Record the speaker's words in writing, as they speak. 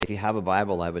you have a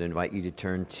Bible, I would invite you to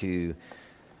turn to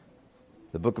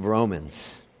the book of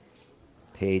Romans,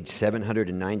 page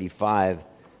 795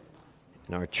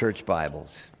 in our church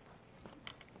Bibles.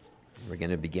 We're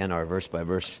going to begin our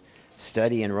verse-by-verse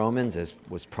study in Romans as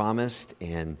was promised,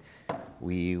 and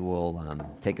we will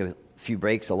take a few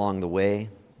breaks along the way,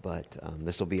 but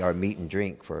this will be our meat and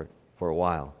drink for a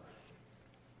while.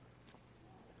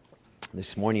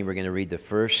 This morning we're going to read the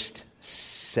first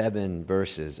 7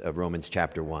 verses of Romans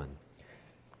chapter 1.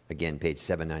 Again, page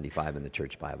 795 in the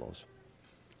church Bibles.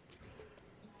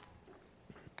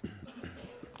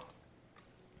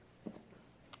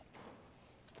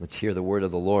 Let's hear the word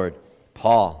of the Lord.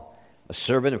 Paul, a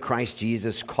servant of Christ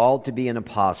Jesus, called to be an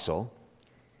apostle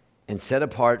and set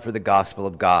apart for the gospel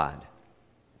of God,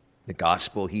 the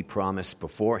gospel he promised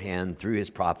beforehand through his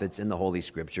prophets in the Holy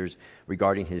Scriptures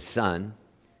regarding his Son,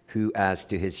 who as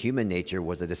to his human nature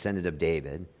was a descendant of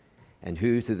David, and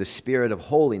who through the Spirit of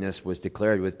holiness was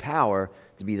declared with power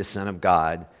to be the Son of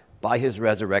God by his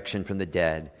resurrection from the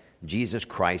dead, Jesus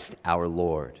Christ our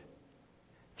Lord.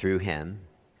 Through him,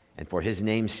 and for his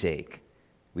name's sake,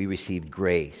 we received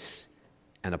grace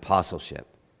and apostleship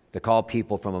to call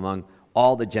people from among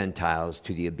all the Gentiles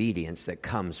to the obedience that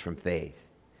comes from faith.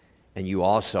 And you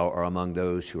also are among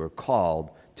those who are called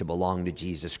to belong to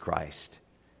Jesus Christ.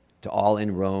 To all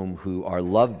in Rome who are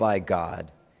loved by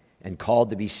God and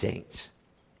called to be saints,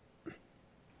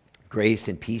 grace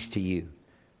and peace to you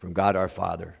from God our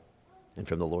Father and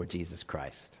from the Lord Jesus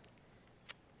Christ.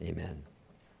 Amen.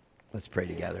 Let's pray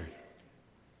together.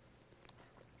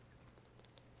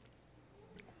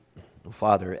 Well,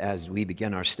 Father, as we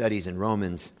begin our studies in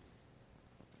Romans,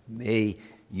 may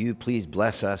you please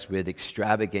bless us with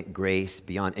extravagant grace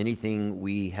beyond anything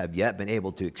we have yet been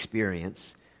able to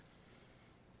experience,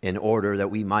 in order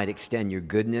that we might extend your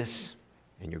goodness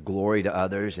and your glory to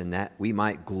others, and that we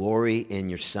might glory in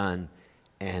your Son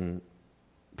and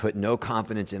put no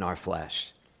confidence in our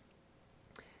flesh.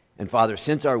 And Father,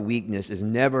 since our weakness is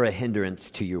never a hindrance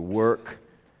to your work,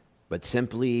 but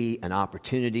simply an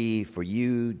opportunity for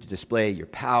you to display your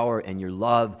power and your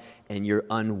love and your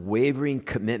unwavering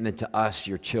commitment to us,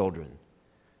 your children,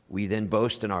 we then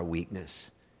boast in our weakness.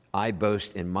 I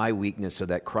boast in my weakness so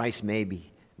that Christ may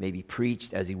be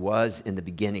preached as he was in the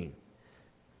beginning,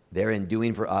 therein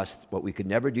doing for us what we could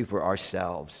never do for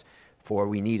ourselves, for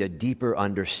we need a deeper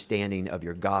understanding of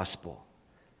your gospel.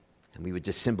 And we would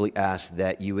just simply ask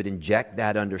that you would inject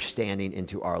that understanding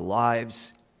into our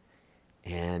lives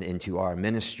and into our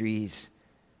ministries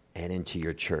and into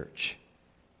your church.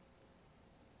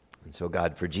 And so,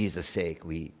 God, for Jesus' sake,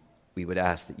 we would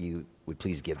ask that you would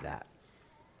please give that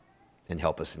and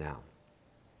help us now.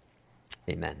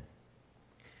 Amen.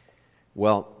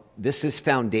 Well, this is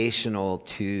foundational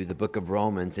to the book of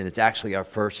Romans, and it's actually our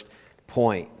first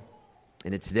point,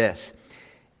 and it's this.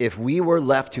 If we were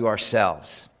left to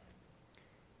ourselves,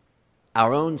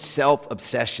 our own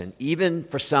self-obsession, even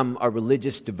for some, our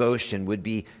religious devotion, would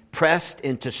be pressed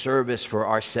into service for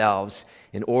ourselves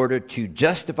in order to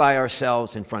justify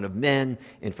ourselves in front of men,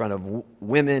 in front of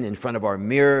women, in front of our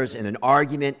mirrors, in an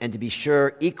argument, and to be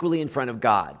sure, equally in front of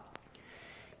God.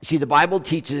 You see, the Bible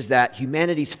teaches that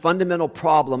humanity's fundamental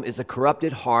problem is a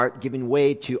corrupted heart giving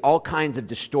way to all kinds of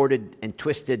distorted and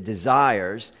twisted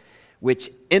desires,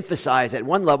 which emphasize, at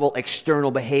one level,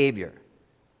 external behavior.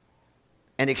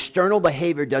 And external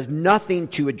behavior does nothing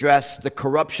to address the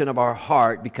corruption of our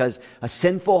heart, because a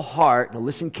sinful heart, now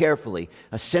listen carefully,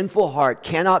 a sinful heart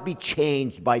cannot be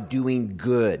changed by doing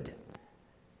good.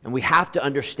 And we have to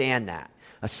understand that.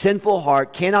 A sinful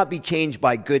heart cannot be changed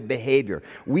by good behavior.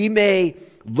 We may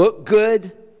look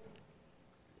good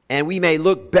and we may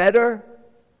look better,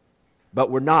 but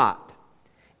we're not.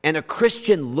 And a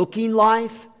Christian looking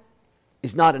life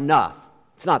is not enough.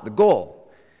 It's not the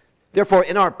goal. Therefore,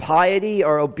 in our piety,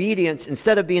 our obedience,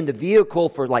 instead of being the vehicle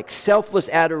for selfless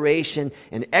adoration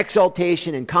and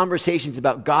exaltation and conversations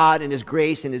about God and his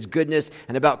grace and his goodness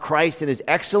and about Christ and his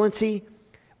excellency,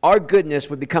 our goodness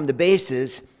would become the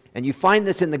basis. And you find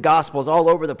this in the Gospels all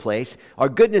over the place. Our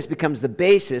goodness becomes the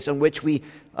basis on which we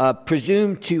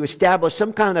presume to establish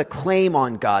some kind of claim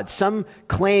on God, some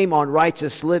claim on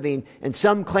righteous living, and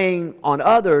some claim on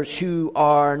others who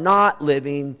are not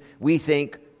living, we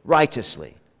think,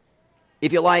 righteously.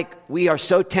 If you like, we are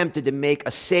so tempted to make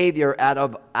a savior out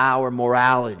of our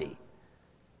morality.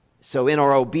 So in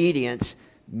our obedience,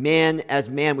 man as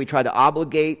man, we try to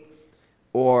obligate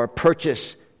or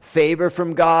purchase favor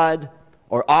from God,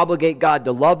 or obligate God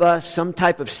to love us, some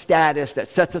type of status that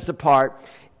sets us apart.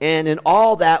 And in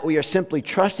all that, we are simply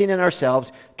trusting in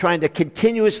ourselves, trying to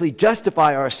continuously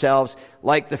justify ourselves,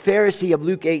 like the Pharisee of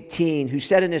Luke 18, who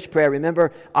said in his prayer,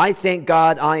 remember, I thank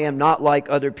God I am not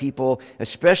like other people,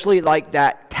 especially like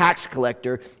that tax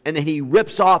collector. And then he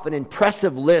rips off an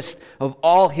impressive list of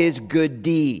all his good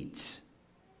deeds.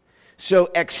 So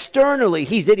externally,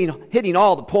 he's hitting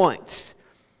all the points.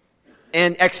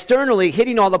 And externally,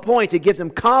 hitting all the points, it gives him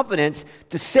confidence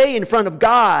to say in front of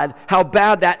God how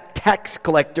bad that tax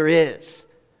collector is.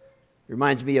 It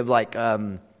reminds me of like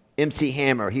MC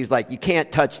Hammer. He was like, you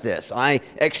can't touch this.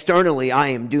 Externally, I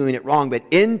am doing it wrong. But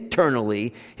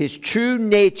internally, his true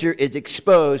nature is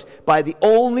exposed by the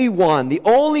only one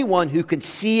who can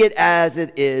see it as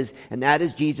it is, and that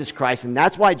is Jesus Christ. And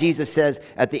that's why Jesus says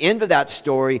at the end of that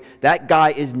story, that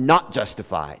guy is not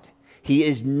justified. He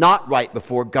is not right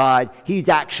before God. He's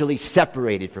actually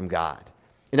separated from God.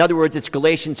 In other words, it's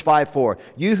Galatians 5:4.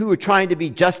 You who are trying to be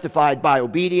justified by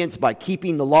obedience, by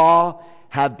keeping the law,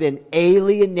 have been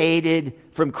alienated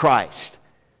from Christ.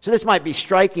 So this might be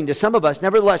striking to some of us.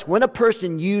 Nevertheless, when a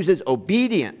person uses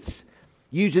obedience,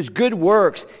 uses good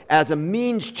works as a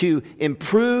means to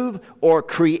improve or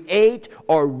create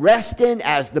or rest in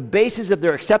as the basis of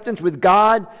their acceptance with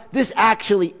God, this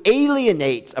actually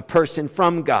alienates a person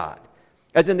from God.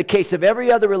 As in the case of every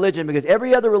other religion, because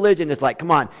every other religion is like,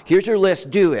 come on, here's your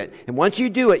list, do it. And once you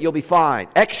do it, you'll be fine.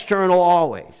 External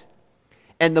always.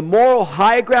 And the moral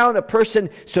high ground a person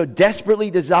so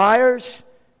desperately desires,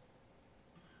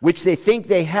 which they think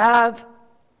they have,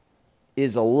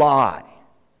 is a lie.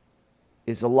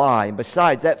 Is a lie. And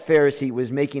besides, that Pharisee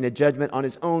was making a judgment on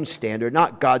his own standard,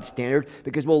 not God's standard,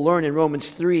 because we'll learn in Romans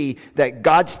 3 that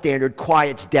God's standard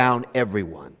quiets down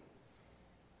everyone.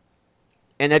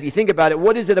 And if you think about it,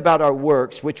 what is it about our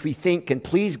works which we think can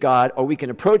please God or we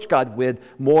can approach God with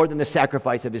more than the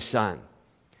sacrifice of his Son?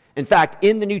 In fact,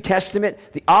 in the New Testament,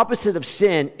 the opposite of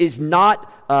sin is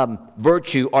not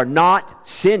virtue or not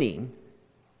sinning.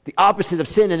 The opposite of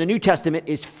sin in the New Testament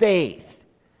is faith,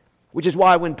 which is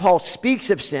why when Paul speaks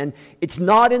of sin, it's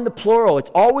not in the plural. It's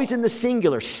always in the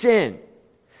singular, sin.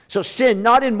 So sin,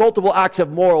 not in multiple acts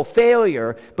of moral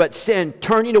failure, but sin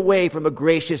turning away from a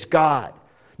gracious God.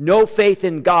 No faith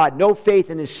in God, no faith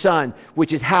in his Son,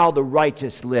 which is how the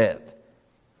righteous live.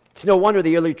 It's no wonder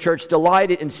the early church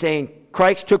delighted in saying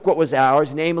Christ took what was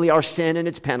ours, namely our sin and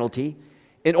its penalty,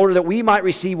 in order that we might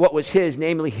receive what was his,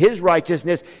 namely his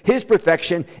righteousness, his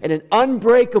perfection, and an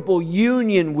unbreakable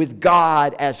union with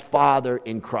God as Father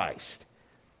in Christ.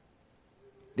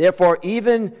 Therefore,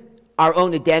 even our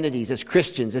own identities as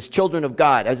Christians, as children of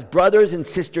God, as brothers and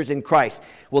sisters in Christ,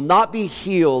 will not be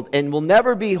healed and will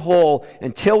never be whole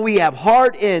until we have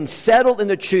hard in, settled in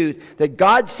the truth that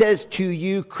God says to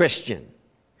you, Christian,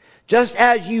 just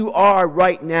as you are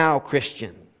right now,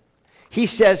 Christian, he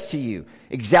says to you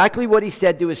exactly what he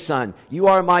said to his Son. You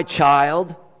are my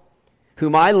child,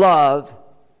 whom I love,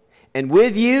 and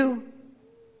with you,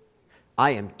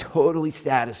 I am totally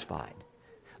satisfied.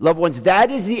 Loved ones,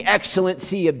 that is the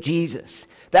excellency of Jesus.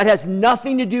 That has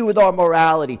nothing to do with our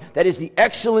morality. That is the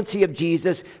excellency of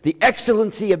Jesus, the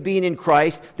excellency of being in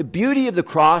Christ, the beauty of the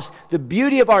cross, the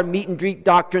beauty of our meet and greet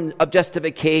doctrine of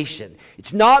justification.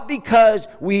 It's not because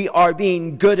we are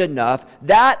being good enough.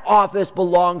 That office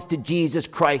belongs to Jesus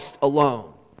Christ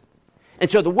alone. And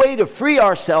so the way to free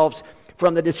ourselves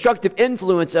from the destructive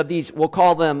influence of these, we'll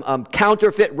call them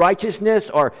counterfeit righteousness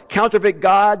or counterfeit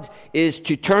gods, is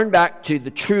to turn back to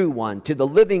the true one, to the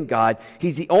living God.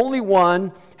 He's the only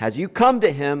one, as you come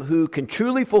to him, who can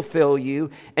truly fulfill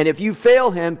you, and if you fail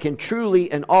him, can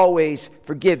truly and always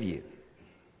forgive you.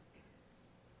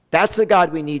 That's the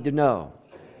God we need to know.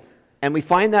 And we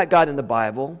find that God in the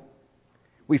Bible.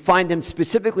 We find him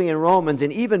specifically in Romans,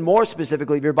 and even more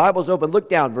specifically, if your Bible's open, look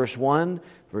down, verse 1,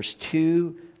 verse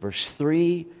 2, verse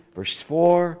 3, verse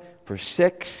 4, verse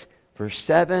 6, verse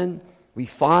 7, we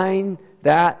find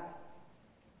that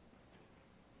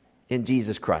in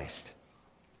Jesus Christ.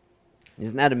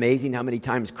 Isn't that amazing how many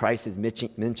times Christ is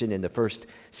mentioned in the first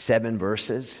 7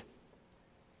 verses?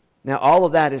 Now, all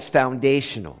of that is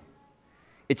foundational.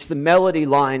 It's the melody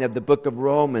line of the book of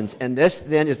Romans, and this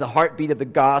then is the heartbeat of the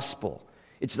gospel.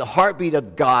 It's the heartbeat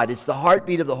of God. It's the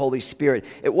heartbeat of the Holy Spirit.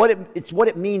 It's what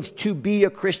it means to be a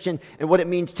Christian and what it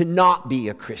means to not be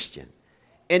a Christian.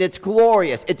 And it's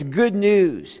glorious. It's good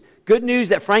news. Good news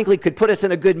that frankly could put us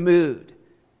in a good mood.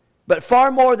 But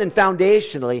far more than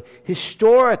foundationally,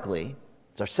 historically,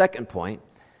 it's our second point,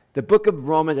 the book of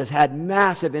Romans has had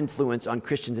massive influence on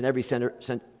Christians in every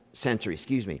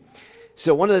century.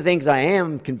 So one of the things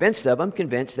I'm convinced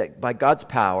that by God's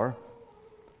power,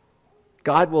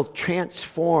 God will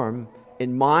transform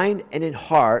in mind and in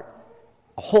heart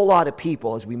a whole lot of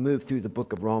people as we move through the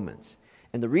book of Romans.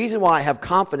 And the reason why I have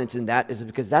confidence in that is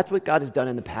because that's what God has done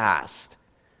in the past.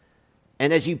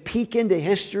 And as you peek into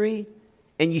history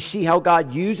and you see how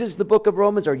God uses the book of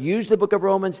Romans or used the book of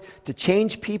Romans to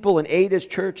change people and aid his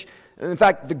church, in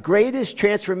fact, the greatest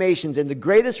transformations and the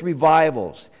greatest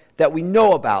revivals that we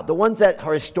know about, the ones that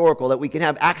are historical, that we can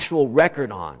have actual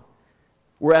record on,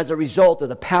 were as a result of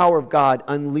the power of God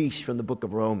unleashed from the book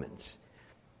of Romans.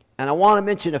 And I want to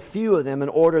mention a few of them in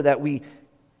order that we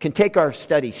can take our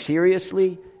study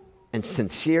seriously and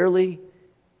sincerely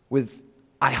with,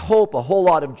 I hope, a whole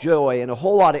lot of joy and a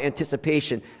whole lot of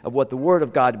anticipation of what the Word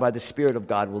of God by the Spirit of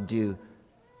God will do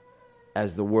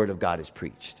as the Word of God is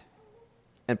preached.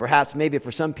 And perhaps maybe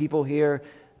for some people here,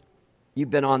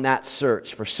 you've been on that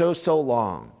search for so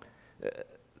long.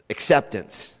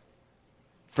 Acceptance,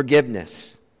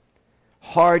 forgiveness,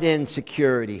 hard-in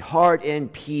security, hard-in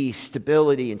peace,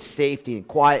 stability and safety and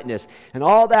quietness. And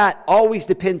all that always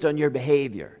depends on your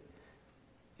behavior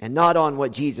and not on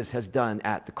what Jesus has done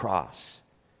at the cross.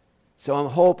 So I'm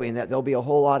hoping that there'll be a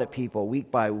whole lot of people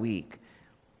week by week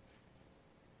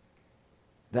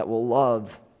that will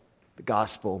love the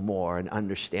gospel more and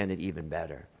understand it even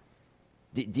better.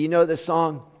 Do you know this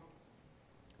song?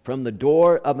 From the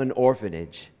door of an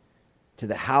orphanage to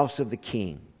the house of the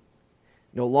king.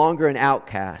 No longer an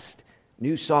outcast,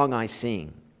 new song I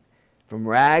sing. From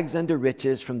rags unto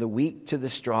riches, from the weak to the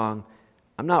strong.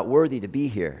 I'm not worthy to be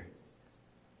here,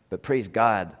 but praise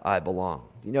God, I belong.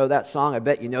 Do you know that song? I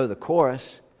bet you know the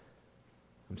chorus.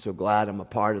 I'm so glad I'm a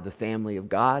part of the family of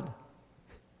God.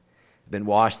 I've been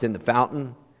washed in the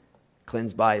fountain,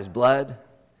 cleansed by his blood.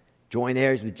 Join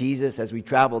heirs with Jesus as we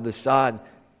travel this sod,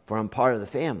 for I'm part of the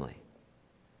family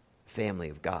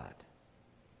of God.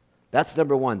 That's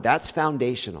number one. That's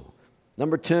foundational.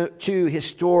 Number two,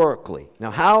 historically.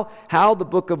 Now, how the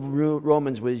book of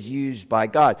Romans was used by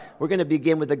God. We're going to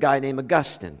begin with a guy named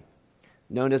Augustine,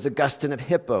 known as Augustine of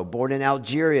Hippo, born in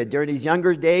Algeria. During his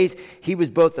younger days, he was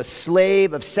both a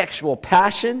slave of sexual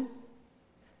passion,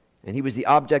 and he was the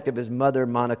object of his mother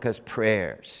Monica's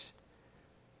prayers.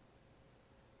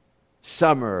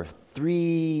 Summer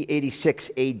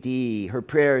 386 AD, her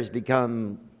prayers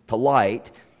become to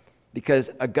light,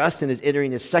 because Augustine is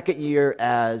entering his second year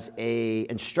as an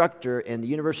instructor in the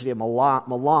University of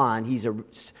Milan. He's an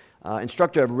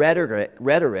instructor of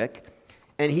rhetoric,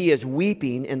 and he is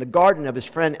weeping in the garden of his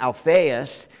friend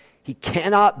Alphaeus. He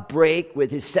cannot break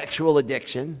with his sexual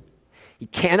addiction. He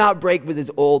cannot break with his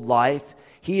old life.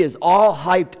 He is all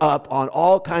hyped up on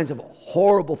all kinds of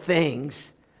horrible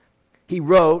things. He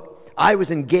wrote, I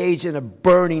was engaged in a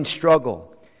burning struggle.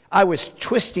 I was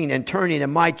twisting and turning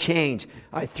in my chains.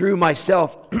 I threw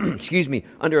myself,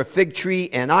 under a fig tree,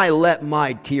 and I let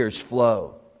my tears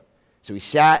flow. So he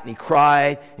sat and he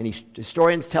cried, and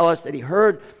historians tell us that he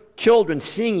heard children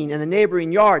singing in the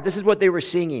neighboring yard. This is what they were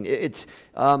singing. It's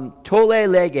tole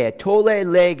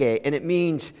lege, and it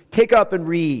means take up and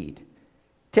read.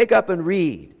 Take up and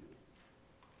read.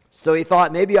 So he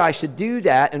thought, maybe I should do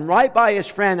that, and right by his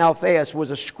friend Alphaeus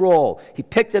was a scroll. He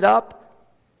picked it up,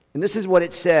 and this is what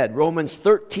it said, Romans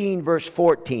 13, verse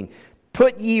 14.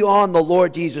 Put ye on the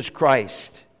Lord Jesus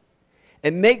Christ,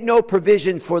 and make no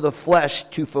provision for the flesh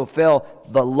to fulfill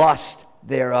the lust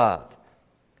thereof.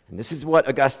 And this is what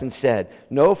Augustine said.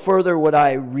 No further would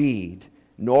I read,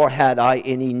 nor had I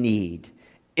any need.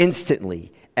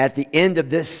 Instantly, at the end of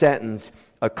this sentence,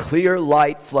 a clear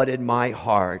light flooded my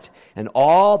heart, and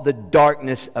all the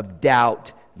darkness of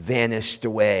doubt vanished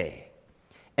away.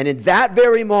 And in that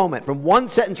very moment, from one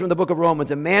sentence from the book of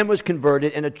Romans, a man was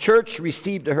converted and a church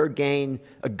received to her gain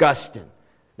Augustine.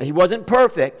 Now, he wasn't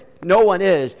perfect. No one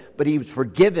is. But he was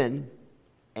forgiven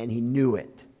and he knew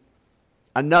it.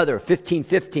 Another,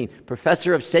 1515,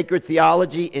 professor of sacred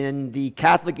theology in the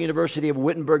Catholic University of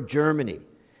Wittenberg, Germany.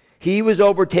 He was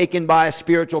overtaken by a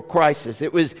spiritual crisis.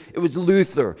 It was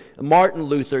Luther, Martin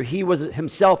Luther. He was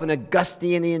himself an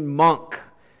Augustinian monk.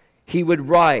 He would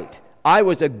write, I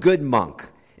was a good monk.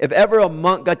 If ever a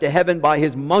monk got to heaven by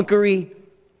his monkery,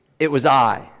 it was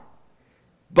I.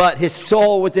 But his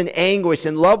soul was in anguish.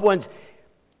 And loved ones,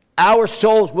 our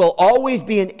souls will always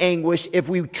be in anguish if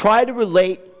we try to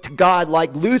relate to God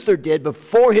like Luther did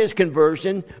before his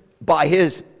conversion, by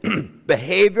his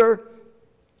behavior,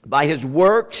 by his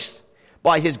works,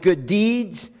 by his good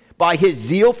deeds, by his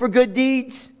zeal for good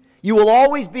deeds. You will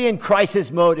always be in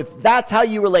crisis mode if that's how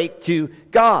you relate to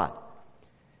God.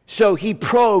 So he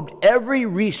probed every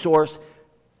resource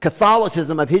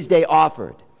Catholicism of his day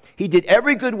offered. He did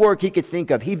every good work he could think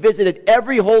of. He visited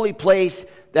every holy place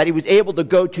that he was able to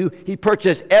go to. He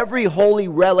purchased every holy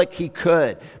relic he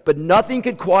could, but nothing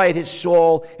could quiet his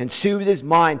soul and soothe his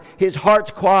mind. His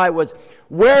heart's cry was,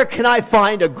 where can I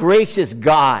find a gracious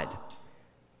God?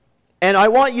 And I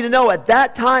want you to know, at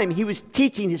that time, he was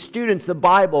teaching his students the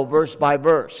Bible verse by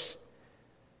verse.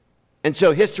 And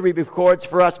so history records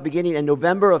for us, beginning in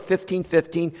November of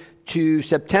 1515 to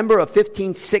September of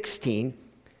 1516,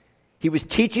 he was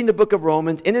teaching the book of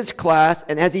Romans in his class,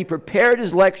 and as he prepared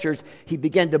his lectures, he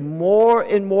began to more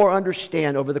and more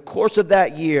understand over the course of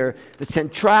that year the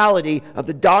centrality of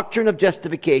the doctrine of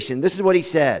justification. This is what he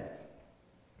said: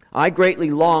 I greatly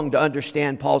longed to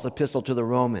understand Paul's epistle to the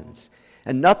Romans,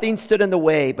 and nothing stood in the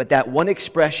way but that one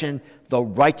expression, the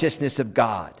righteousness of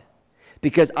God.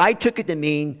 Because I took it to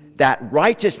mean that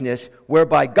righteousness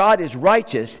whereby God is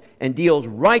righteous and deals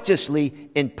righteously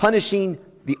in punishing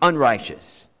the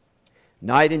unrighteous.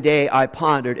 Night and day I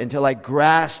pondered until I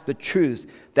grasped the truth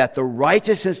that the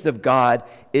righteousness of God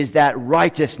is that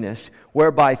righteousness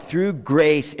whereby through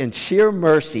grace and sheer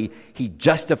mercy he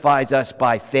justifies us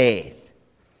by faith.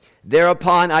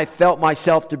 Thereupon I felt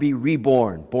myself to be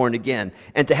reborn, born again,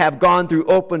 and to have gone through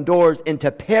open doors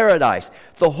into paradise.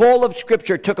 The whole of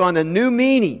Scripture took on a new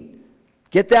meaning.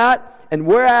 Get that? And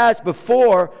whereas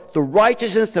before the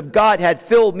righteousness of God had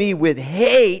filled me with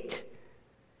hate,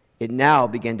 it now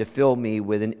began to fill me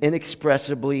with an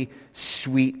inexpressibly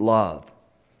sweet love.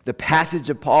 The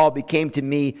passage of Paul became to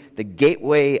me the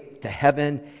gateway to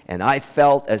heaven, and I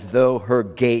felt as though her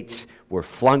gates were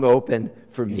flung open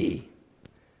for me.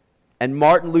 And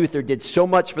Martin Luther did so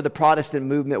much for the Protestant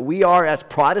movement. We are, as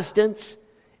Protestants,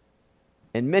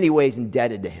 in many ways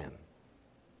indebted to him.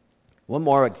 One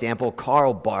more example,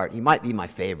 Karl Barth. He might be my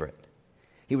favorite.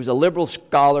 He was a liberal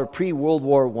scholar pre-World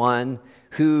War I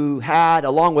who had,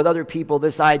 along with other people,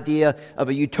 this idea of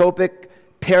a utopic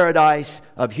paradise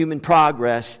of human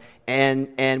progress,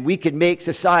 and we could make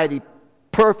society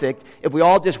perfect if we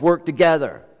all just worked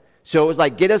together. So it was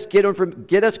like, get us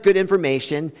good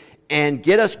information and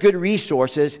get us good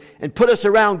resources and put us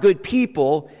around good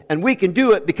people, and we can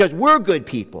do it because we're good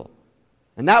people.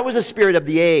 And that was the spirit of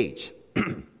the age.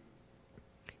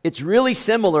 It's really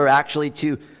similar, actually,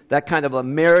 to that kind of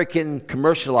American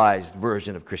commercialized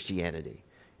version of Christianity.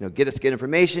 You know, get us good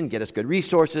information, get us good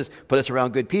resources, put us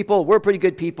around good people. We're pretty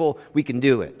good people. We can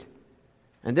do it.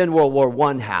 And then World War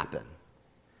I happened.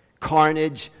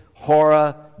 Carnage,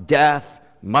 horror, death,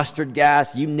 mustard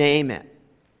gas, you name it.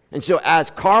 And so as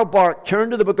Karl Barth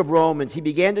turned to the book of Romans, he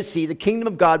began to see the kingdom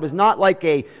of God was not like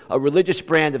a religious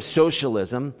brand of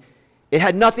socialism. It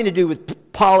had nothing to do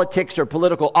with politics or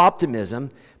political optimism,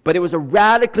 but it was a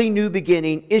radically new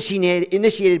beginning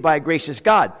initiated by a gracious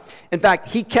God. In fact,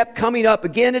 he kept coming up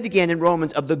again and again in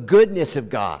Romans of the goodness of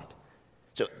God.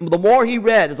 So the more he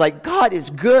read, it's like, God is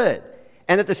good.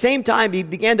 And at the same time, he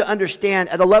began to understand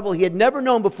at a level he had never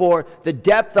known before the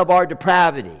depth of our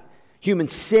depravity, human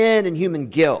sin and human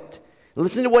guilt.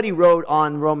 Listen to what he wrote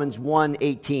on Romans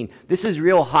 1:18. This is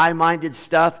real high-minded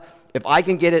stuff. If I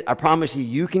can get it, I promise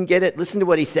you can get it. Listen to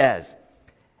what he says.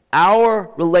 Our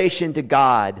relation to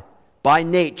God by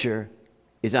nature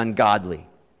is ungodly.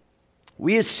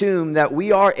 We assume that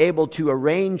we are able to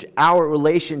arrange our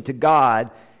relation to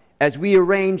God as we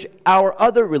arrange our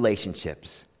other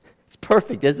relationships. It's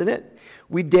perfect, isn't it?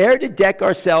 We dare to deck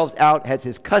ourselves out as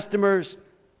his customers,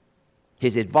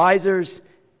 his advisors,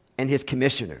 and his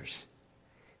commissioners.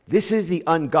 This is the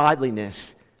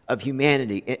ungodliness of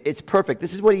humanity. It's perfect.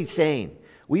 This is what he's saying.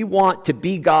 We want to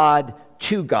be God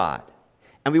to God.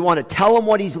 And we want to tell him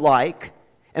what he's like.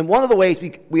 And one of the ways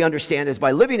we understand is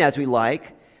by living as we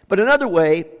like. But another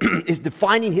way is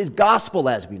defining his gospel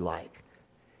as we like.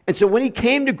 And so when he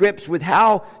came to grips with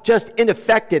how just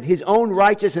ineffective his own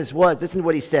righteousness was, listen to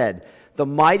what he said. The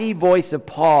mighty voice of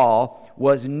Paul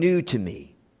was new to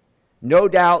me. No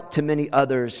doubt to many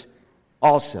others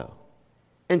also.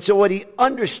 And so what he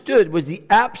understood was the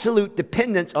absolute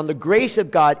dependence on the grace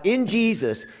of God in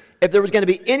Jesus if there was going to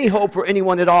be any hope for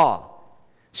anyone at all.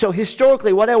 So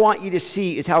historically, what I want you to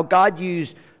see is how God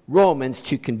used Romans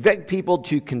to convict people,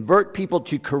 to convert people,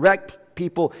 to correct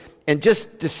people, and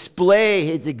just display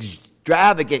his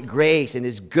extravagant grace and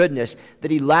his goodness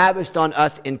that he lavished on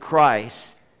us in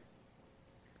Christ.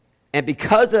 And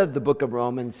because of the book of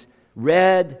Romans,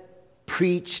 read,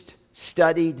 preached,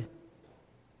 studied,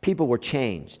 people were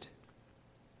changed.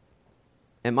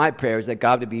 And my prayer is that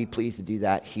God would be pleased to do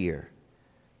that here,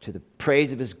 to the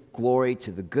praise of his glory,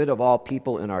 to the good of all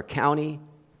people in our county,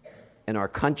 in our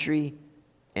country,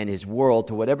 and his world,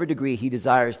 to whatever degree he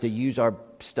desires to use our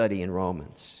study in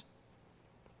Romans.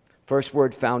 First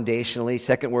word, foundationally.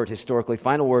 Second word, historically.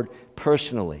 Final word,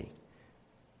 personally.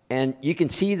 and you can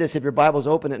see this if your Bible's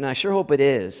open, and I sure hope it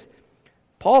is.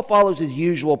 Paul follows his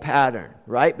usual pattern,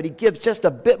 right? But he gives just a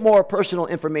bit more personal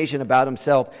information about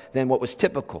himself than what was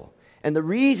typical. And the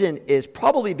reason is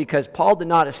probably because Paul did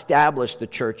not establish the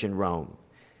church in Rome.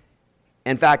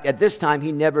 In fact, at this time,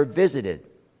 he never visited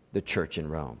the church in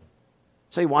Rome.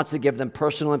 So he wants to give them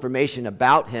personal information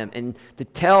about him and to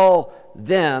tell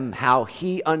them how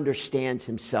he understands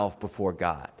himself before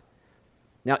God.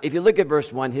 Now, if you look at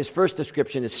verse 1, his first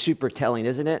description is super telling,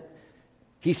 isn't it?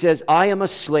 He says, I am a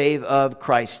slave of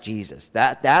Christ Jesus.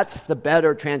 That's the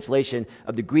better translation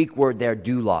of the Greek word there,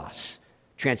 doulos,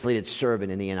 translated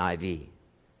servant in the NIV.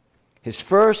 His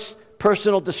first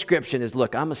personal description is,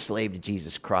 look, I'm a slave to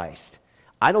Jesus Christ.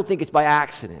 I don't think it's by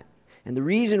accident. And the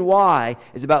reason why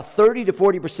is about 30 to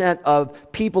 40%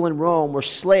 of people in Rome were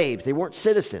slaves. They weren't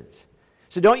citizens.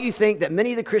 So don't you think that many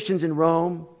of the Christians in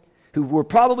Rome who were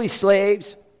probably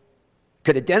slaves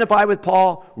could identify with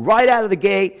Paul right out of the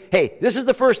gate? Hey, this is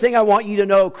the first thing I want you to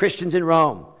know, Christians in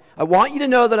Rome. I want you to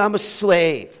know that I'm a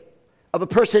slave of a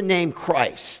person named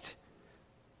Christ.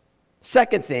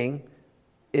 Second thing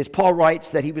is Paul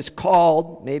writes that he was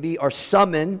called, maybe, or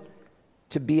summoned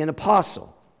to be an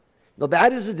apostle. Now,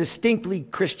 that is a distinctly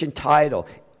Christian title.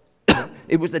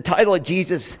 It was the title that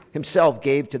Jesus himself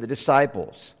gave to the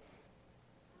disciples.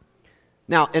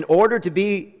 Now, in order to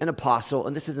be an apostle,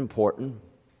 and this is important,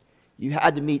 you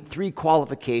had to meet 3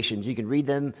 qualifications. You can read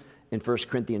them in 1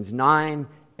 Corinthians 9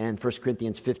 and 1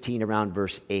 Corinthians 15 around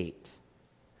verse 8.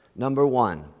 Number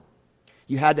 1,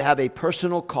 you had to have a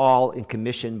personal call and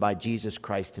commission by Jesus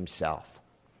Christ himself.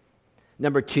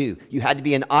 Number 2, you had to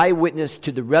be an eyewitness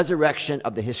to the resurrection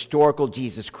of the historical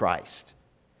Jesus Christ.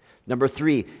 Number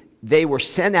 3, they were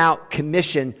sent out,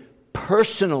 commissioned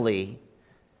personally,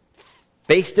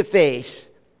 face to face,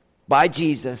 by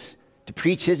Jesus to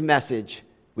preach his message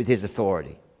with his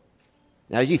authority.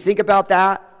 Now, as you think about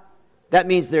that, that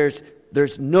means there's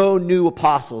no new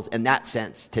apostles in that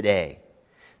sense today.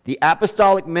 The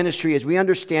apostolic ministry, as we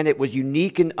understand it, was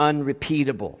unique and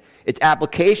unrepeatable. Its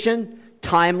application,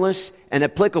 timeless and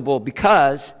applicable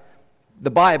because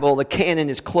the Bible, the canon,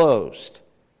 is closed.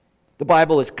 The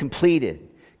Bible is completed.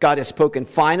 God has spoken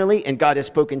finally, and God has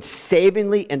spoken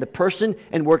savingly in the person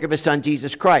and work of his Son,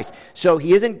 Jesus Christ. So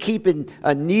he isn't keeping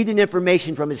needed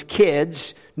information from his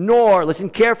kids, nor, listen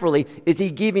carefully, is he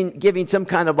giving some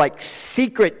kind of like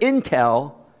secret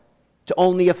intel to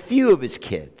only a few of his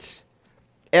kids.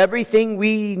 Everything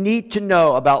we need to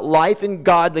know about life and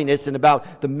godliness and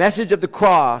about the message of the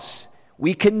cross,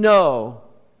 we can know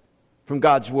from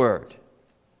God's word,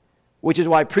 which is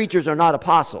why preachers are not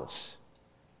apostles.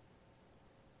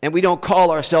 And we don't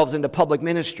call ourselves into public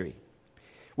ministry,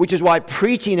 which is why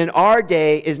preaching in our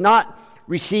day is not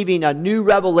receiving a new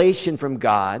revelation from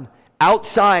God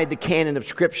outside the canon of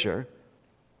Scripture.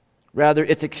 Rather,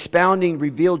 it's expounding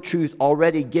revealed truth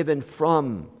already given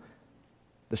from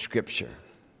the Scripture.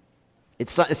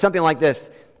 It's something like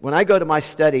this. When I go to my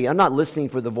study, I'm not listening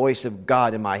for the voice of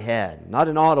God in my head, not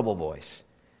an audible voice.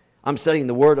 I'm studying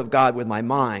the Word of God with my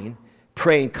mind,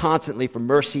 praying constantly for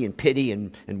mercy and pity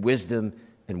and wisdom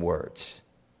and words.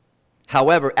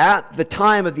 However, at the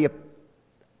time of the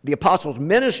apostles'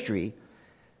 ministry,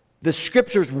 the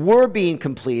Scriptures were being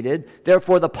completed.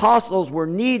 Therefore, the apostles were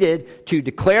needed to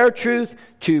declare truth,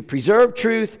 to preserve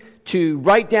truth, to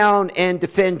write down and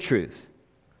defend truth.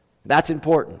 That's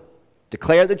important.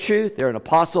 Declare the truth. They're an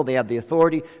apostle. They have the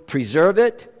authority. Preserve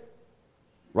it,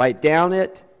 write down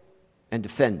it, and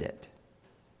defend it.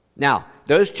 Now,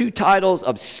 those two titles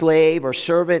of slave or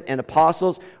servant and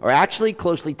apostles are actually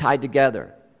closely tied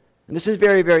together. And this is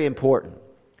very, very important.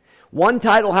 One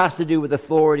title has to do with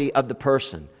authority of the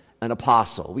person, an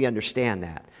apostle. We understand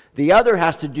that. The other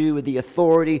has to do with the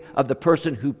authority of the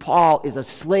person who Paul is a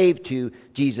slave to,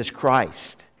 Jesus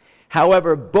Christ.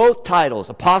 However, both titles,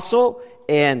 apostle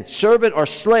and servant or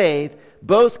slave,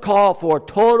 both call for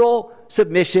total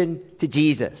submission to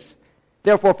Jesus.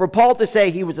 Therefore, for Paul to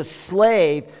say he was a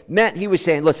slave meant he was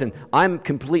saying, listen, I'm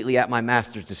completely at my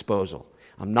master's disposal.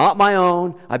 I'm not my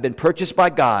own. I've been purchased by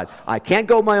God. I can't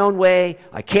go my own way.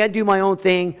 I can't do my own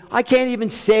thing. I can't even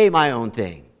say my own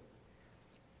thing.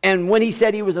 And when he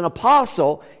said he was an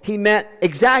apostle, he meant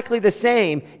exactly the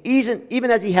same,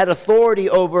 even as he had authority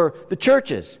over the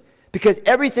churches. Because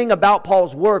everything about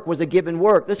Paul's work was a given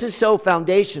work. This is so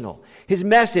foundational. His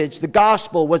message, the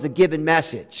gospel, was a given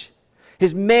message.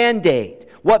 His mandate,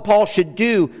 what Paul should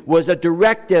do, was a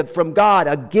directive from God,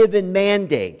 a given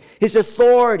mandate. His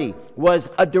authority was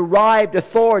a derived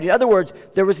authority. In other words,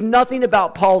 there was nothing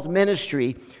about Paul's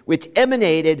ministry which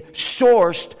emanated,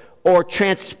 sourced, or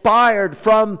transpired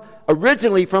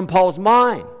originally from Paul's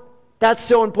mind. That's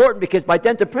so important because by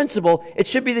dint of principle, it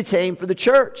should be the same for the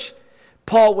church.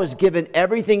 Paul was given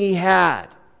everything he had.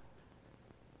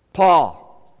 Paul,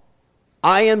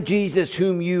 I am Jesus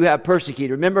whom you have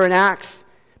persecuted. Remember in Acts?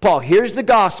 Paul, here's the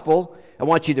gospel. I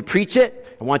want you to preach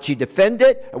it. I want you to defend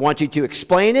it. I want you to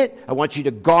explain it. I want you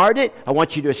to guard it. I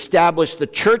want you to establish the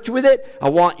church with it. I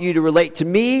want you to relate to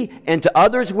me and to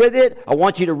others with it. I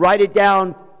want you to write it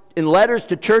down in letters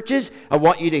to churches. I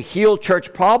want you to heal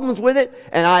church problems with it.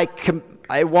 And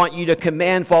I want you to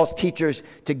command false teachers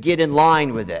to get in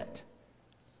line with it.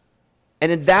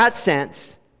 And in that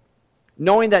sense,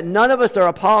 knowing that none of us are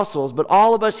apostles, but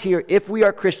all of us here, if we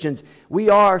are Christians, we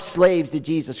are slaves to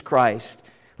Jesus Christ.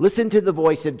 Listen to the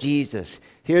voice of Jesus.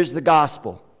 Here's the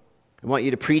gospel. I want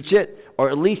you to preach it, or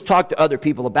at least talk to other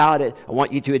people about it. I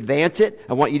want you to advance it.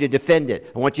 I want you to defend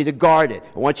it. I want you to guard it.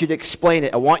 I want you to explain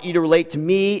it. I want you to relate to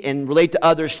me and relate to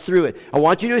others through it. I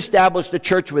want you to establish the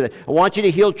church with it. I want you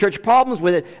to heal church problems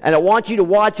with it. And I want you to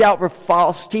watch out for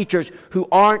false teachers who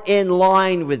aren't in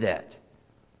line with it.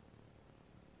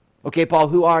 Okay, Paul,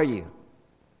 who are you?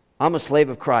 I'm a slave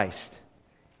of Christ.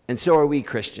 And so are we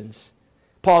Christians.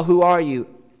 Paul, who are you?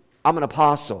 I'm an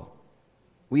apostle.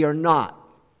 We are not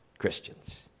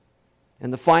Christians.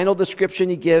 And the final description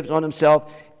he gives on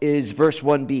himself is verse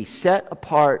 1b, set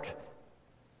apart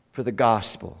for the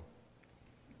gospel.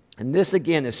 And this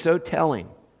again is so telling.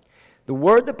 The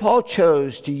word that Paul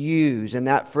chose to use in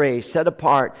that phrase, set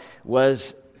apart,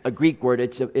 was a Greek word.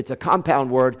 It's a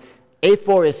compound word,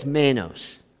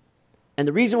 aphorismenos. And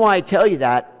the reason why I tell you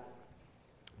that,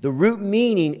 the root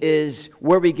meaning is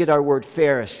where we get our word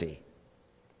Pharisee.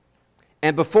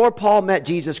 And before Paul met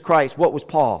Jesus Christ, what was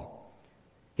Paul?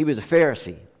 He was a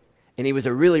Pharisee, and he was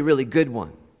a really, really good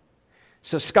one.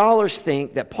 So scholars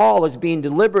think that Paul is being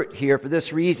deliberate here for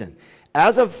this reason.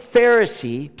 As a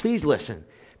Pharisee, please listen,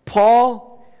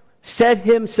 Paul set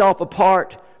himself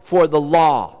apart for the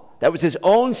law. That was his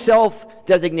own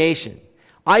self-designation.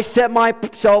 I set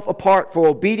myself apart for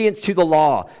obedience to the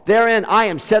law. Therein I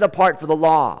am set apart for the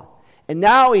law. And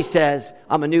now he says,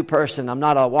 I'm a new person. I'm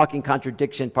not a walking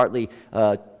contradiction, partly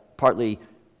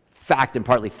fact and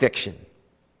partly fiction.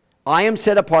 I am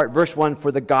set apart, verse 1,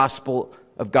 for the gospel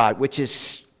of God, which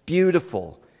is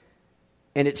beautiful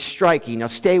and it's striking. Now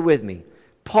stay with me.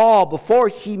 Paul, before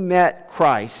he met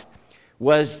Christ,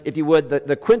 was, if you would,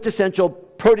 the quintessential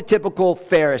prototypical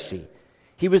Pharisee.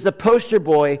 He was the poster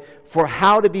boy for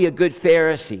how to be a good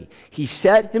Pharisee. He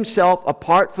set himself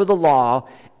apart for the law,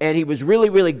 and he was really,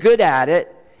 really good at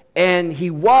it, and he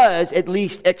was, at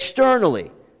least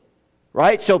externally,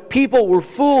 right? So people were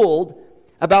fooled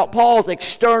about Paul's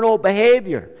external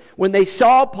behavior. When they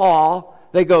saw Paul,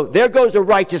 they go, there goes a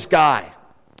righteous guy.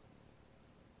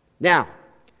 Now,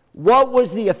 what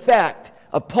was the effect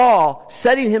of Paul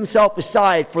setting himself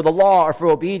aside for the law or for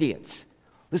obedience?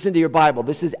 Listen to your Bible.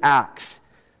 This is Acts.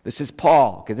 This is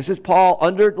Paul. Okay, this is Paul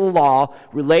under the law,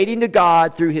 relating to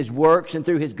God through his works and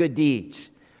through his good deeds.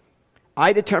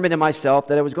 I determined in myself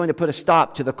that I was going to put a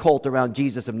stop to the cult around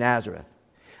Jesus of Nazareth.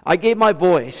 I gave my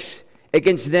voice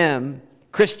against them,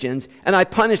 Christians, and I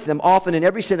punished them often in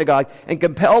every synagogue and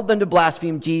compelled them to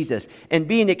blaspheme Jesus. And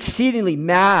being exceedingly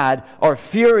mad or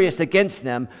furious against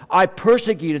them, I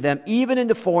persecuted them even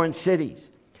into foreign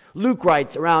cities. Luke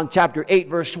writes around chapter 8,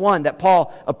 verse 1, that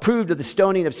Paul approved of the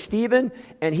stoning of Stephen,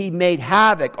 and he made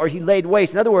havoc, or he laid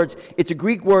waste. In other words, it's a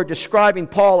Greek word describing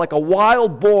Paul like a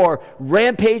wild boar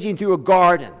rampaging through a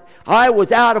garden. I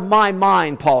was out of my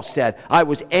mind, Paul said. I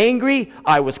was angry,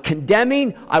 I was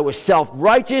condemning, I was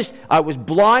self-righteous, I was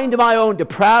blind to my own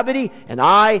depravity, and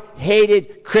I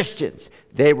hated Christians.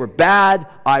 They were bad,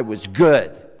 I was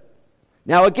good.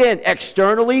 Now again,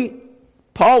 externally,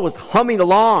 Paul was humming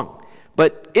along.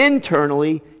 But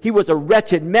internally, he was a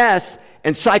wretched mess.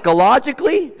 And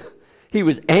psychologically, he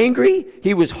was angry,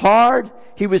 he was hard,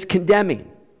 he was condemning.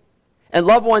 And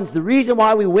loved ones, the reason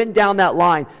why we went down that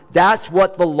line, that's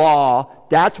what the law,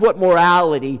 that's what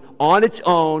morality on its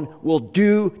own will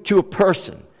do to a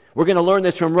person. We're going to learn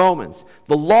this from Romans.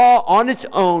 The law on its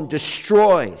own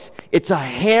destroys. It's a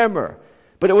hammer.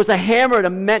 But it was a hammer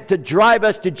meant to drive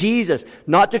us to Jesus,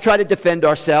 not to try to defend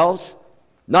ourselves.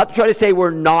 Not to try to say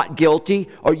we're not guilty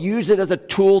or use it as a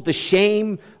tool to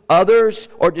shame others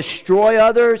or destroy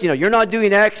others. You know, you're not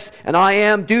doing X and I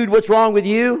am. Dude, what's wrong with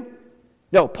you?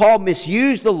 No, Paul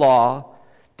misused the law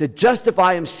to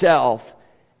justify himself,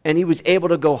 and he was able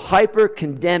to go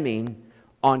hyper-condemning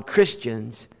on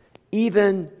Christians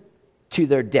even to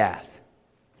their death.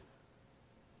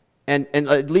 And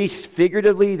at least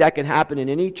figuratively, that can happen in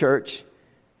any church,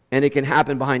 and it can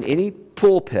happen behind any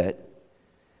pulpit.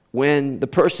 When the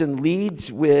person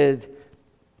leads with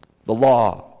the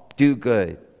law, do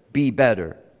good, be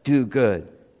better, do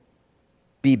good,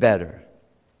 be better.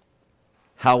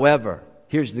 However,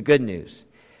 here's the good news.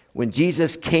 When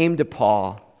Jesus came to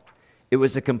Paul, it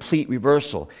was a complete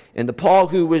reversal. And the Paul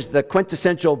who was the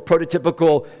quintessential,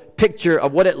 prototypical picture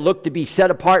of what it looked to be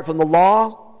set apart from the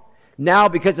law, now,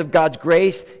 because of God's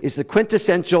grace, is the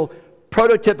quintessential,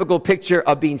 prototypical picture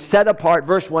of being set apart,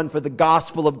 verse 1, for the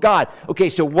gospel of God. Okay,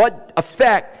 so what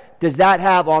effect does that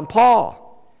have on Paul?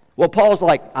 Well, Paul's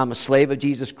like, I'm a slave of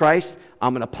Jesus Christ.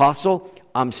 I'm an apostle.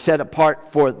 I'm set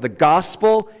apart for the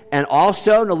gospel. And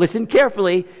also, now listen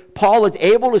carefully, Paul is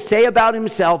able to say about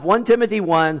himself, 1 Timothy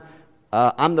 1,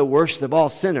 I'm the worst of all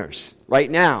sinners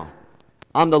right now.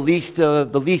 I'm the least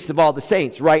of all the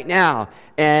saints right now.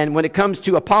 And when it comes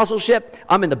to apostleship,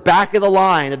 I'm in the back of the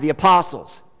line of the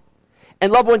apostles.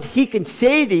 And loved ones, he can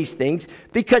say these things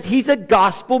because he's a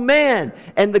gospel man.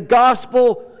 And the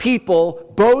gospel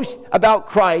people boast about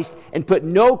Christ and put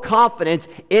no confidence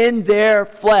in their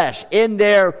flesh, in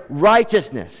their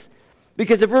righteousness.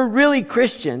 Because if we're really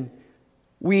Christian,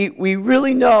 we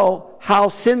really know how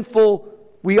sinful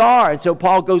we are. And so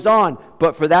Paul goes on,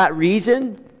 but for that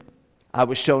reason, I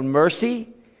was shown mercy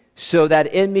so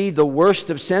that in me, the worst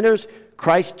of sinners,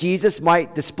 Christ Jesus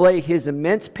might display his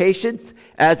immense patience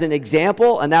as an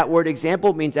example. And that word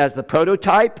example means as the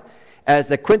prototype, as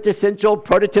the quintessential,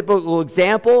 prototypical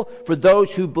example for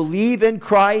those who believe in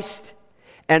Christ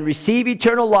and receive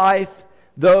eternal life,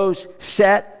 those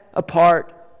set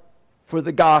apart for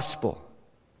the gospel.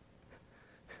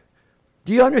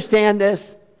 Do you understand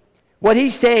this? What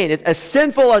he's saying is, as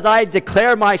sinful as I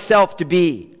declare myself to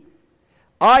be,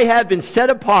 I have been set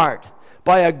apart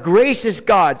by a gracious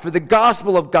God for the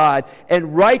gospel of God,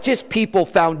 and righteous people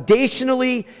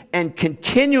foundationally and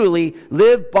continually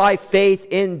live by faith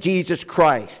in Jesus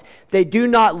Christ. They do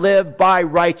not live by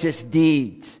righteous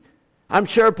deeds. I'm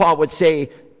sure Paul would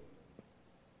say,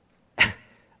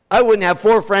 I wouldn't have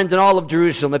 4 friends in all of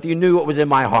Jerusalem if you knew what was in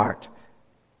my heart.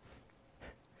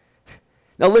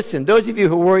 Now listen, those of you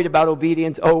who are worried about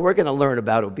obedience, we're going to learn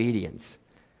about obedience.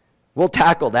 We'll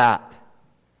tackle that.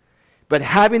 But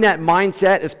having that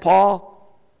mindset as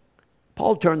Paul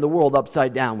turned the world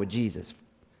upside down with Jesus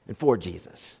and for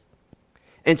Jesus.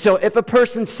 And so if a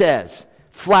person says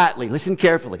flatly, listen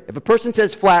carefully, if a person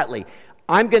says flatly,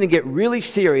 I'm going to get really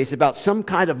serious about some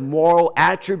kind of moral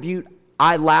attribute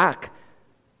I lack,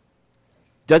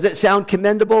 does it sound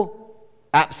commendable?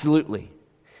 Absolutely.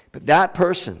 But that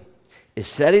person is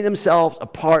setting themselves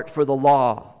apart for the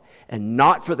law and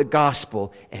not for the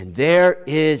gospel, and there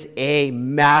is a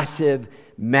massive,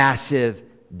 massive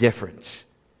difference.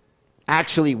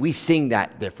 Actually, we sing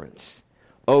that difference.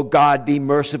 Oh God, be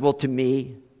merciful to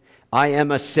me. I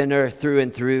am a sinner through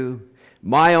and through.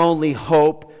 My only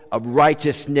hope of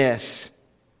righteousness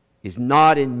is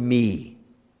not in me,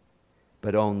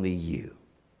 but only you.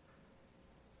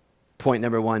 Point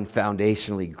number 1,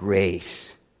 foundationally,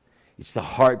 grace. It's the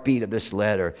heartbeat of this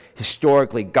letter.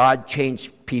 Historically, God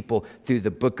changed people through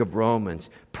the book of Romans.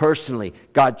 Personally,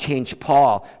 God changed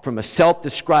Paul from a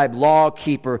self-described law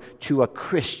keeper to a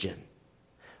Christian,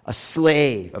 a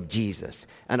slave of Jesus,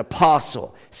 an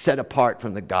apostle set apart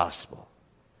from the gospel.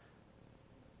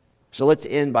 So let's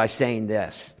end by saying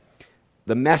this.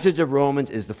 The message of Romans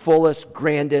is the fullest,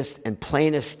 grandest, and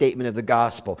plainest statement of the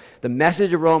gospel. The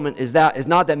message of Romans is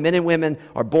not that men and women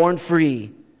are born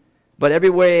free, but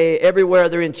everywhere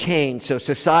they're in chains. So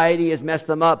society has messed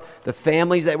them up. The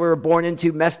families that we were born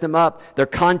into messed them up. Their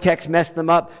context messed them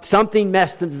up. Something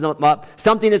messed them up.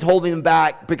 Something is holding them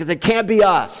back because it can't be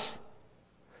us.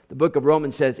 The book of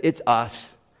Romans says it's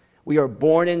us. We are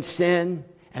born in sin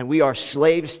and we are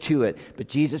slaves to it. But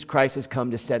Jesus Christ has come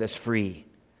to set us free.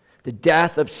 The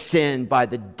death of sin by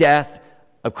the death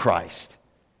of Christ.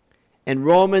 In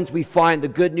Romans, we find the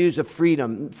good news of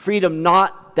freedom. Freedom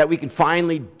not that we can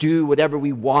finally do whatever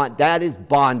we want. That is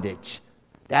bondage.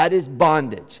 That is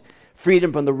bondage.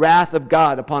 Freedom from the wrath of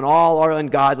God upon all our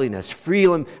ungodliness.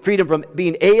 Freedom from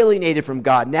being alienated from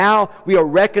God. Now we are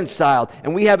reconciled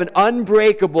and we have an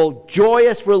unbreakable,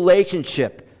 joyous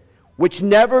relationship which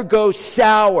never goes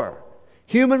sour.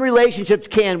 Human relationships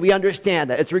can, we understand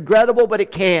that. It's regrettable, but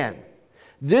it can.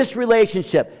 This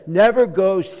relationship never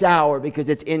goes sour because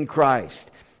it's in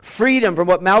Christ. Freedom from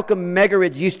what Malcolm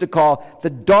Megaridge used to call the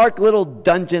dark little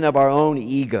dungeon of our own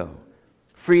ego.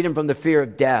 Freedom from the fear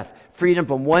of death. Freedom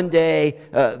from one day,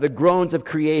 the groans of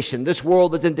creation. This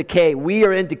world is in decay. We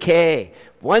are in decay.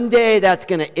 One day that's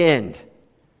going to end.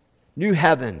 New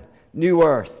heaven, new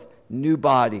earth, new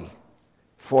body,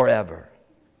 forever.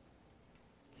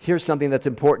 Here's something that's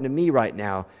important to me right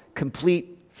now.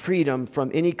 Complete freedom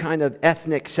from any kind of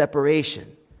ethnic separation.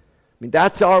 I mean,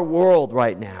 that's our world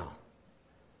right now.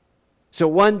 So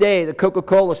one day the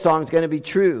Coca-Cola song is going to be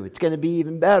true. It's going to be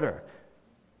even better.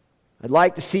 I'd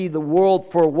like to see the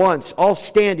world for once all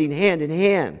standing hand in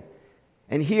hand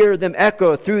and hear them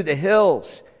echo through the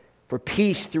hills for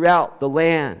peace throughout the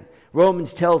land.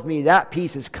 Romans tells me that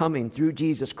peace is coming through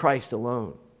Jesus Christ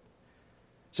alone.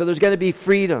 So there's going to be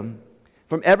freedom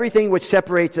from everything which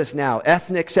separates us now.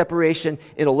 Ethnic separation,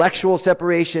 intellectual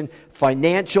separation,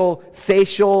 financial,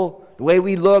 facial, the way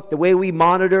we look, the way we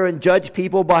monitor and judge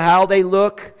people by how they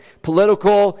look,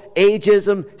 political,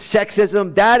 ageism,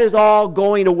 sexism, that is all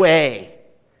going away.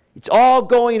 It's all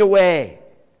going away.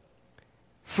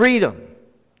 Freedom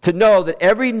to know that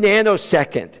every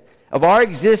nanosecond of our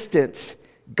existence,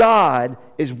 God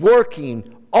is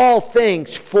working all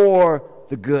things for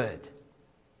the good.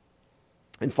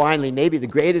 And finally, maybe the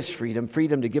greatest freedom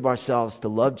to give ourselves to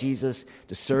love Jesus,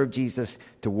 to serve Jesus,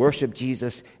 to worship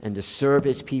Jesus, and to serve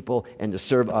his people and to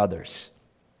serve others.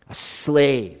 A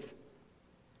slave,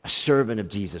 a servant of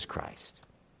Jesus Christ.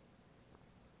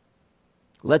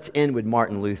 Let's end with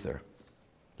Martin Luther.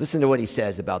 Listen to what he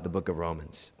says about the book of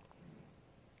Romans.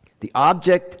 The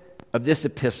object of this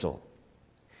epistle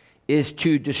is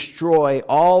to destroy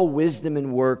all wisdom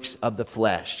and works of the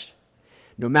flesh,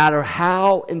 no matter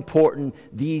how important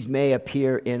these may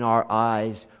appear in our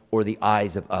eyes or the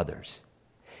eyes of others,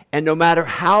 and no matter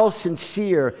how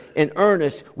sincere and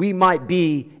earnest we might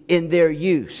be in their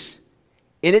use.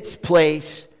 In its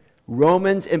place,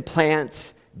 Romans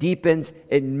implants, deepens,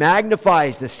 and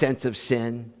magnifies the sense of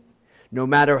sin, no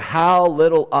matter how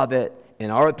little of it, in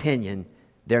our opinion,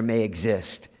 there may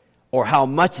exist, or how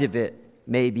much of it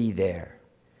may be there.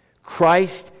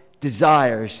 Christ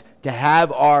desires to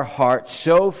have our hearts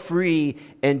so free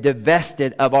and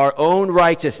divested of our own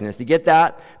righteousness. Do you get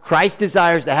that? Christ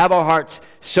desires to have our hearts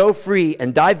so free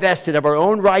and divested of our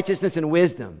own righteousness and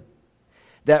wisdom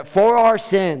that for our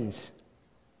sins,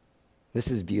 this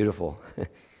is beautiful,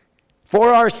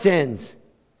 for our sins,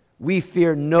 we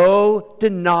fear no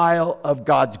denial of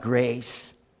God's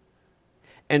grace.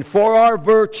 And for our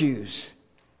virtues,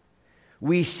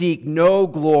 we seek no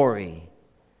glory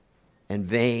and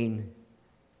vain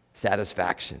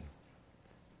satisfaction.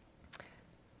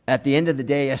 At the end of the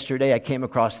day yesterday, I came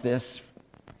across this.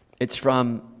 It's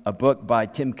from a book by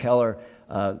Tim Keller,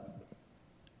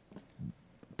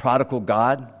 Prodigal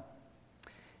God.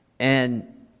 And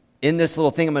in this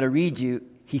little thing I'm going to read you,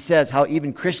 he says how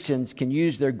even Christians can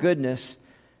use their goodness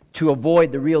to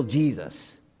avoid the real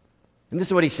Jesus. And this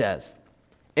is what he says.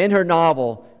 In her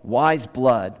novel, Wise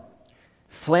Blood,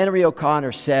 Flannery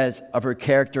O'Connor says of her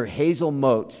character Hazel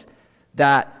Motes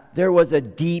that there was a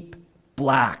deep,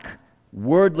 black,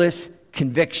 wordless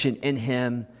conviction in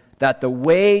him that the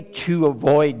way to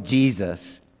avoid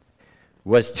Jesus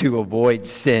was to avoid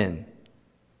sin.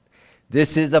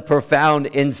 This is a profound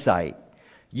insight.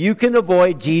 You can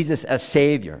avoid Jesus as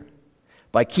Savior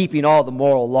by keeping all the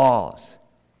moral laws.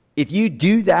 If you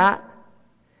do that,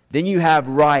 then you have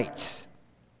rights,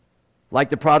 like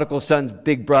the prodigal son's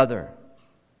big brother.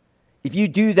 If you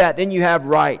do that, then you have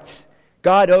rights.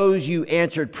 God owes you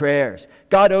answered prayers.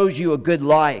 God owes you a good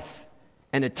life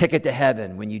and a ticket to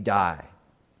heaven when you die.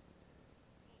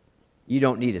 You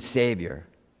don't need a Savior.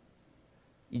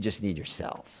 You just need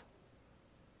yourself.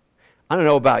 I don't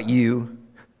know about you.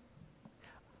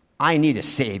 I need a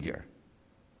Savior.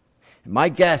 And my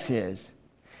guess is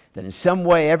that in some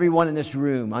way everyone in this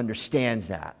room understands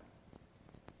that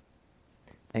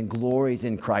and glories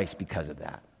in Christ because of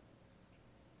that.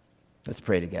 Let's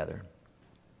pray together.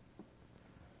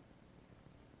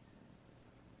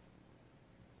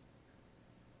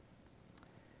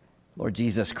 Lord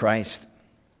Jesus Christ,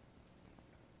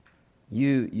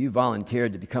 you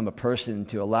volunteered to become a person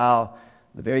to allow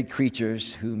the very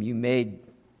creatures whom you made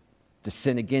to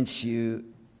sin against you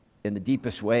in the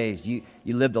deepest ways. You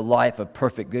lived a life of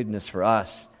perfect goodness for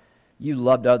us. You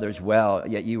loved others well,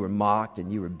 yet you were mocked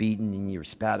and you were beaten and you were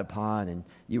spat upon and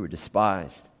you were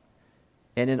despised.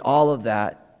 And in all of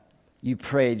that, you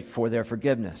prayed for their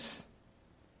forgiveness,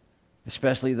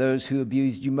 especially those who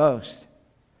abused you most.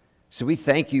 So we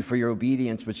thank you for your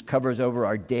obedience, which covers over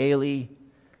our daily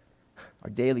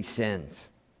sins.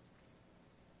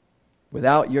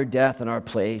 Without your death in our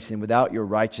place and without your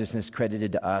righteousness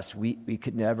credited to us, we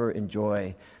could never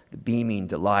enjoy the beaming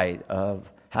delight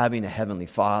of having a heavenly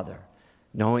Father,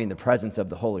 knowing the presence of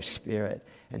the Holy Spirit,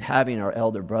 and having our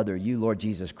elder brother, you, Lord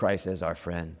Jesus Christ, as our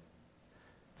friend.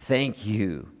 Thank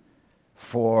you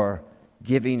for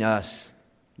giving us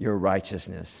your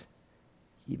righteousness,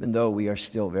 even though we are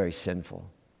still very sinful.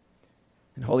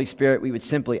 And Holy Spirit, we would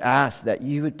simply ask that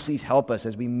you would please help us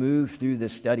as we move through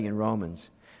this study in Romans.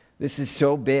 This is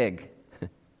so big,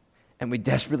 and we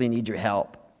desperately need your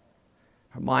help.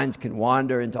 Our minds can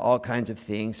wander into all kinds of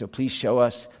things, so please show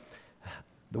us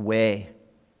the way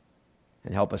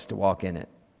and help us to walk in it.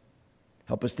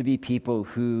 Help us to be people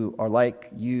who are like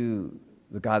you,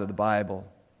 the God of the Bible,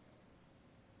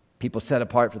 people set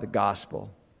apart for the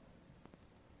gospel,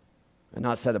 and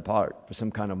not set apart for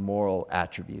some kind of moral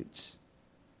attributes.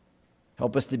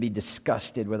 Help us to be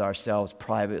disgusted with ourselves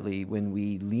privately when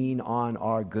we lean on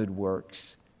our good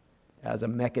works as a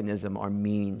mechanism or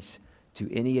means to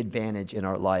any advantage in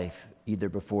our life, either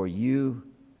before you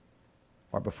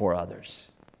or before others.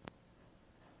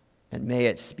 And may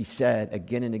it be said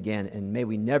again and again, and may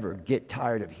we never get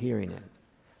tired of hearing it,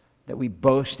 that we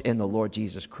boast in the Lord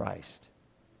Jesus Christ.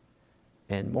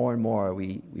 And more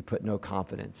we put no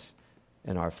confidence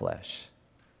in our flesh.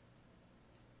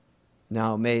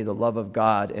 Now may the love of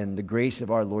God and the grace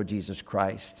of our Lord Jesus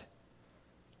Christ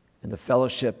and the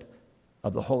fellowship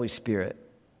of the Holy Spirit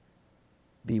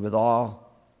be with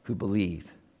all who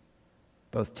believe,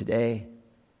 both today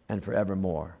and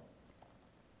forevermore.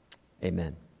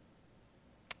 Amen.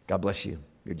 God bless you.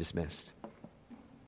 You're dismissed.